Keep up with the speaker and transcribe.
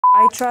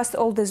I trust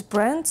all these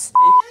brands.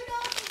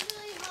 TruDog is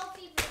really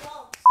healthy for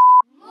dogs.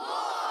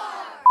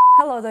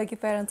 Hello doggy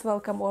parents,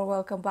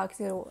 welcome back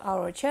to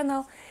our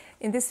channel.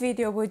 In this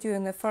video we're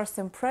doing a first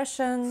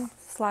impression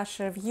 /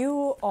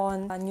 review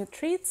on new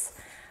treats.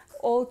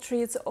 All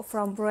treats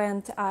from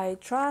brand I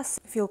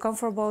trust, feel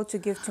comfortable to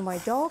give to my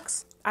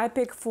dogs. I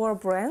pick 4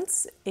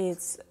 brands.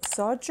 It's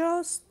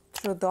Sojos,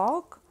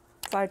 TruDog,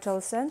 Vital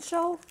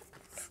Essential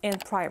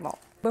and Primal.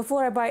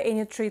 Before I buy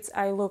any treats,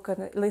 I look at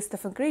a list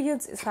of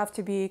ingredients. It have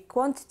to be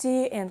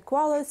quantity and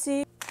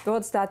quality.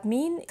 What's that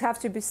mean? It have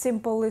to be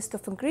simple list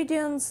of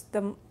ingredients,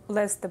 the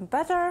less the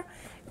better.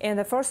 And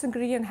the first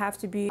ingredient have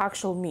to be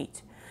actual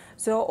meat.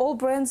 So all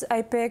brands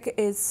I pick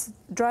is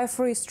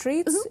dry-free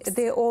treats.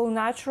 They're all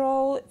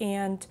natural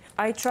and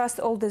I trust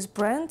all these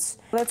brands.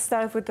 Let's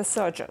start with the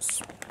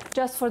Sojos.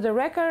 Just for the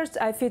records,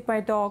 I feed my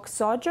dog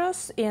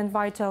Sojos and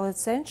Vital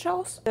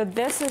Essentials. So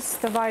this is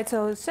the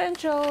Vital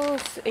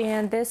Essentials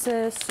and this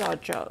is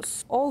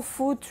Sojos. All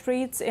food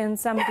treats and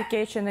some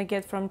medication I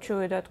get from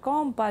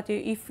chewy.com, but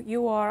if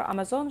you are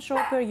Amazon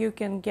shopper, you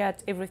can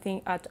get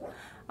everything at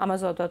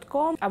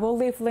amazon.com. I will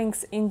leave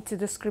links into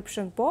the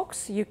description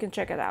box. You can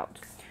check it out.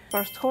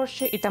 First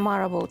Hershey,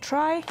 Tamara will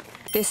try.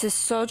 This is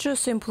Sojos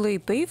Simply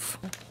Beef.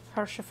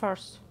 Hershey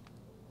first.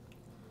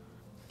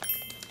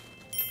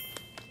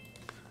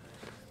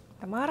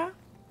 Tamara.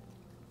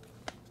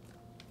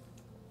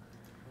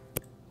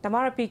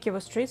 Tamara picky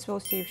with treats. We'll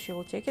see if she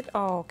will take it.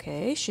 Oh,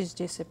 okay, she's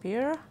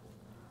disappeared.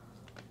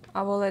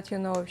 I will let you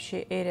know if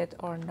she ate it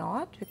or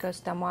not,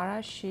 because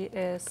Tamara, she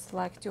is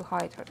like to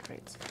hide her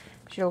treats.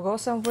 She'll go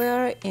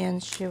somewhere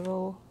and she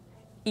will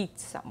eat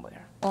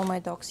somewhere. All my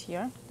dogs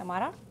here.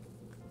 Tamara.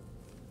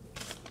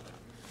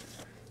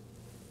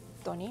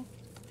 Tony.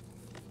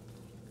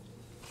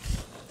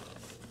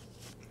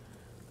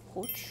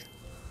 Hooch.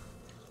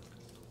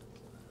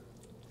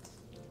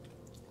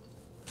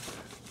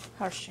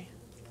 Hershey.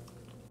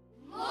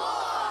 More!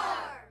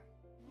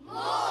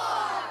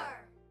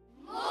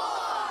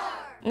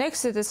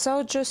 Next is the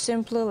Sojos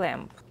Simply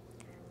Lamb.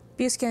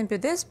 Piece can be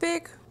this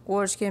big,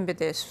 or it can be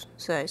this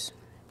size.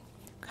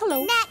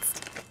 Hello.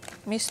 Next!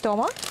 Miss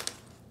Toma.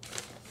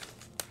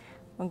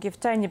 We'll give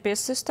tiny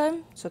piece this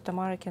time, so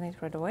Tamara can eat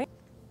right away.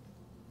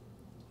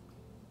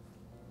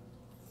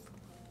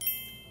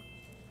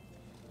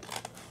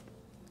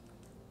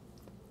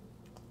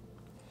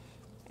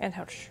 And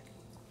Hershey.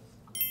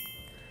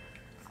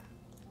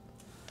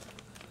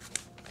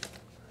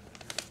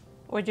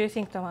 What do you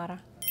think,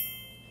 Tamara?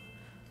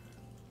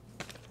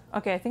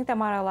 Okay, I think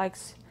Tamara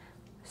likes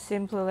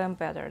Simply Lamb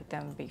better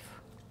than beef.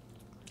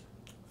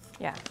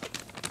 Yeah.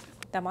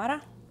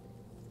 Tamara?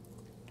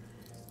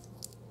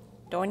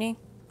 Tony?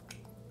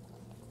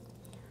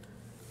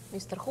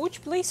 Mr.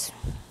 Hooch, please.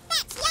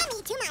 That's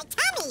yummy to my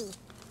tummy!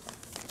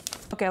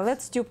 Okay,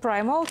 let's do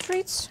Primal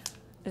treats.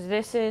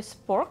 This is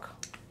pork.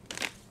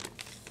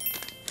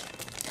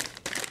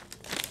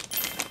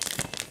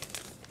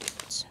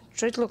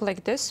 Treat look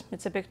like this.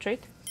 It's a big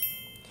treat.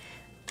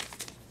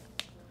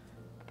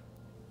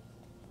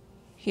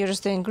 Here's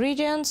the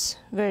ingredients.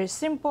 Very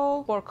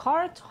simple. Pork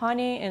heart,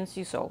 honey and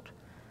sea salt.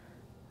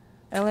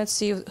 And let's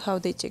see how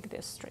they take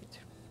this treat.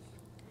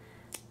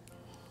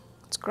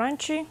 It's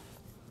crunchy.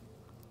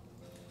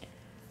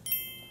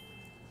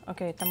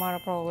 Okay,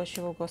 Tamara probably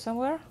she will go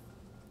somewhere.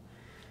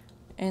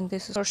 And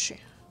this is Hershey.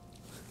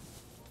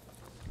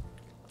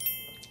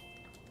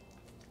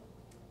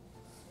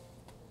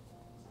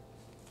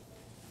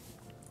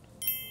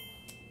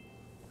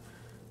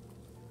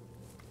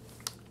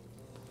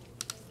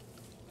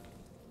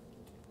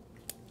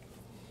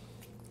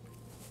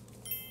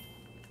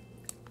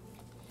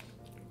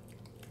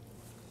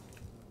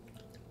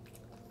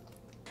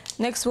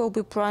 Next will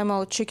be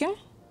Primal chicken,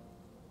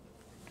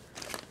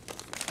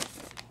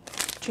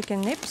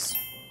 chicken nips,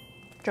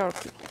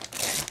 jerky.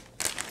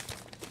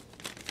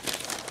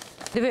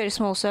 The very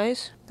small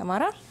size,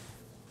 Tamara.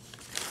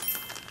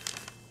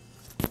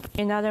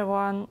 Another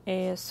one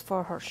is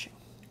for Hershey.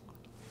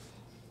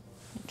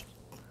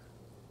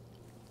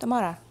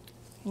 Tamara,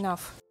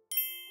 enough.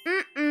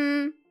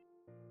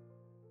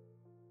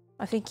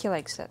 I think he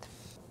likes that.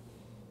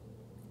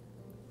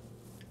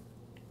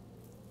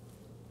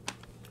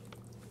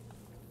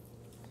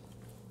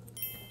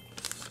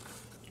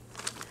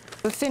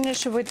 We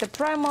finish with the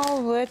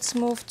Primal. Let's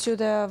move to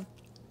the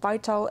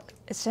Vital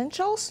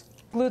Essentials.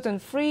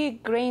 Gluten-free,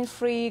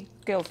 grain-free,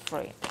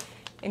 guilt-free.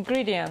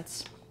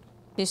 Ingredients.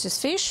 This is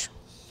fish.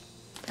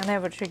 I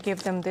never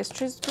gave them these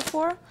treats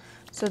before.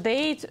 So they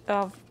ate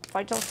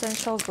Vital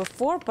Essentials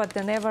before, but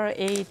they never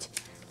ate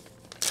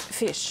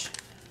fish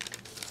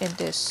in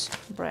this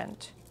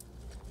brand.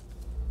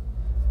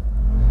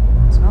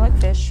 Smell like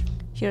fish.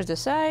 Here's the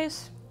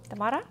size.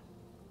 Tamara?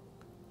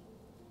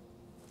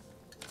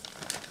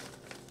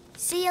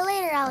 See you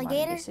later,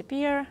 alligator.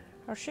 Disappear.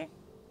 Hershey.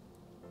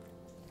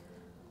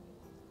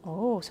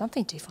 Oh,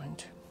 something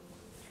different.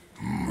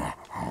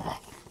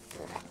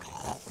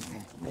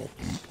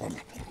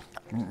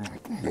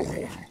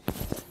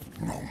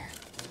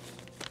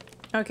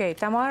 Okay,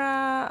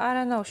 Tamara, I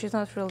don't know, she's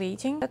not really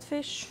eating that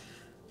fish.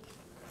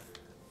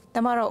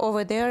 Tamara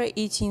over there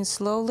eating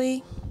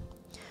slowly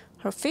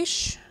her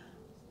fish.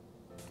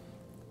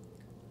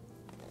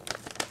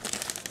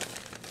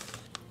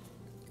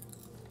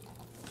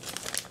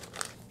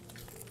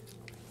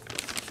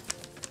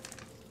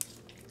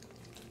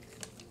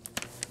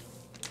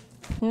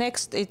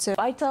 Next, it's a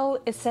Vital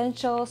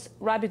Essentials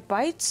Rabbit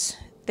Bites.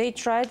 They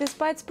tried these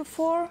bites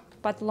before,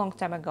 but a long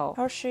time ago.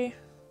 Hershey.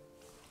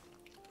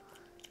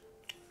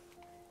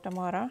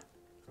 Tamara.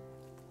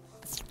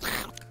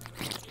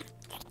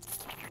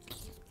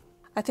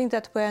 I think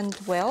that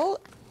went well.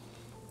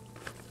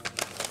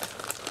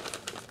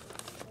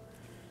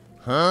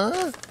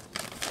 Huh?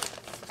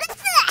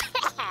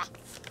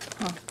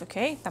 Oh,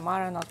 okay,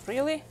 Tamara not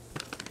really.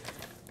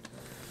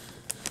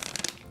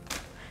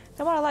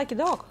 Tamara like a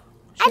dog.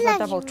 She's I a love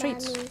double you,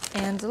 treats. Mommy.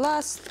 And the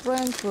last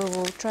brand we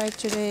will try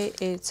today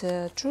is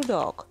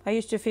TruDog. I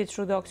used to feed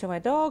TruDog to my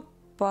dog,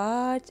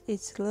 but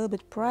it's a little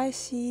bit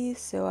pricey,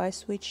 so I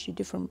switched to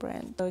different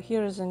brand. So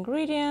here's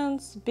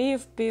ingredients: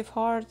 beef, beef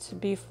heart,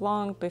 beef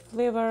lung, beef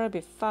liver,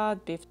 beef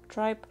fat, beef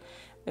tripe,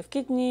 beef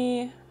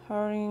kidney,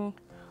 herring,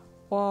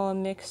 oil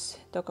mix,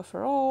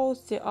 tocopherol,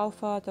 the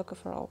alpha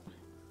tocopherol.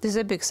 This is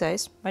a big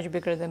size, much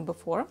bigger than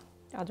before.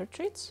 Other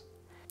treats.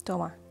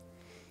 Toma.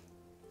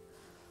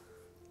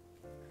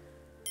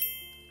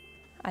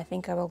 I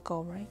think I will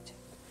go right.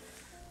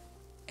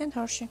 And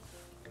Hershey.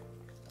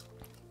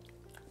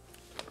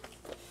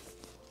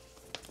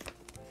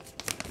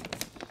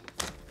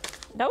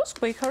 That was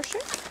quick, Hershey.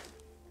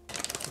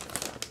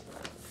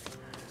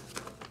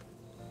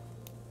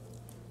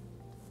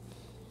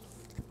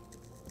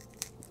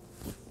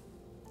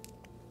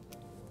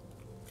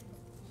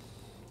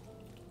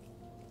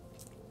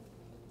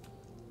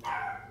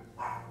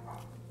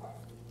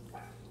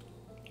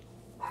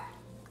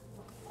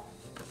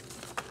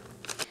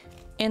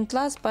 And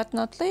last but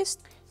not least,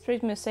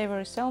 treat me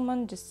savory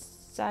salmon,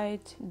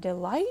 Decide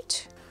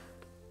Delight.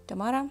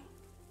 Tamara.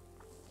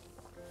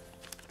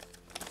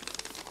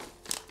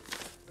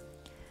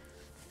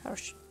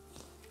 Hershey.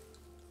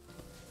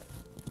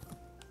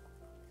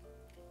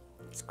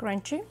 It's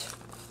crunchy.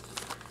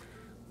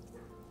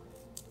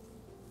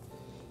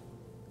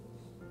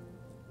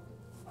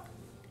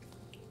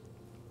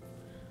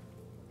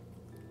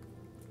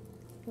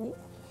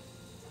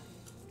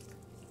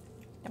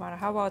 Tamara,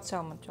 how about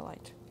salmon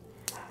delight?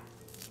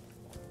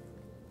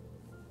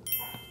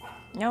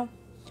 No?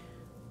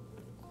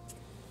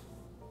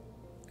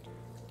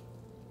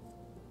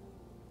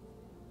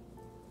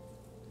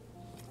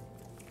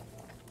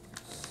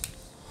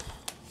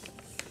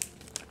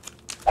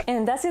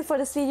 And that's it for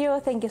this video.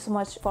 Thank you so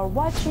much for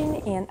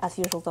watching, and as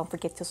usual, don't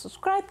forget to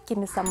subscribe, give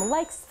me some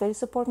likes, very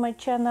support my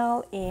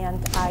channel,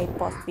 and I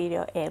post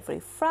video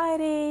every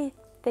Friday.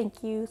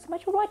 Thank you so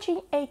much for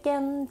watching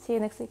again. See you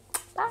next week.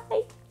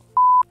 Bye.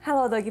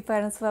 Hello doggy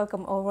parents,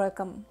 welcome or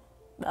welcome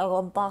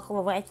back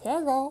to my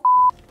channel.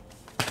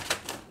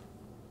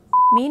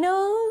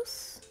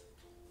 Minos.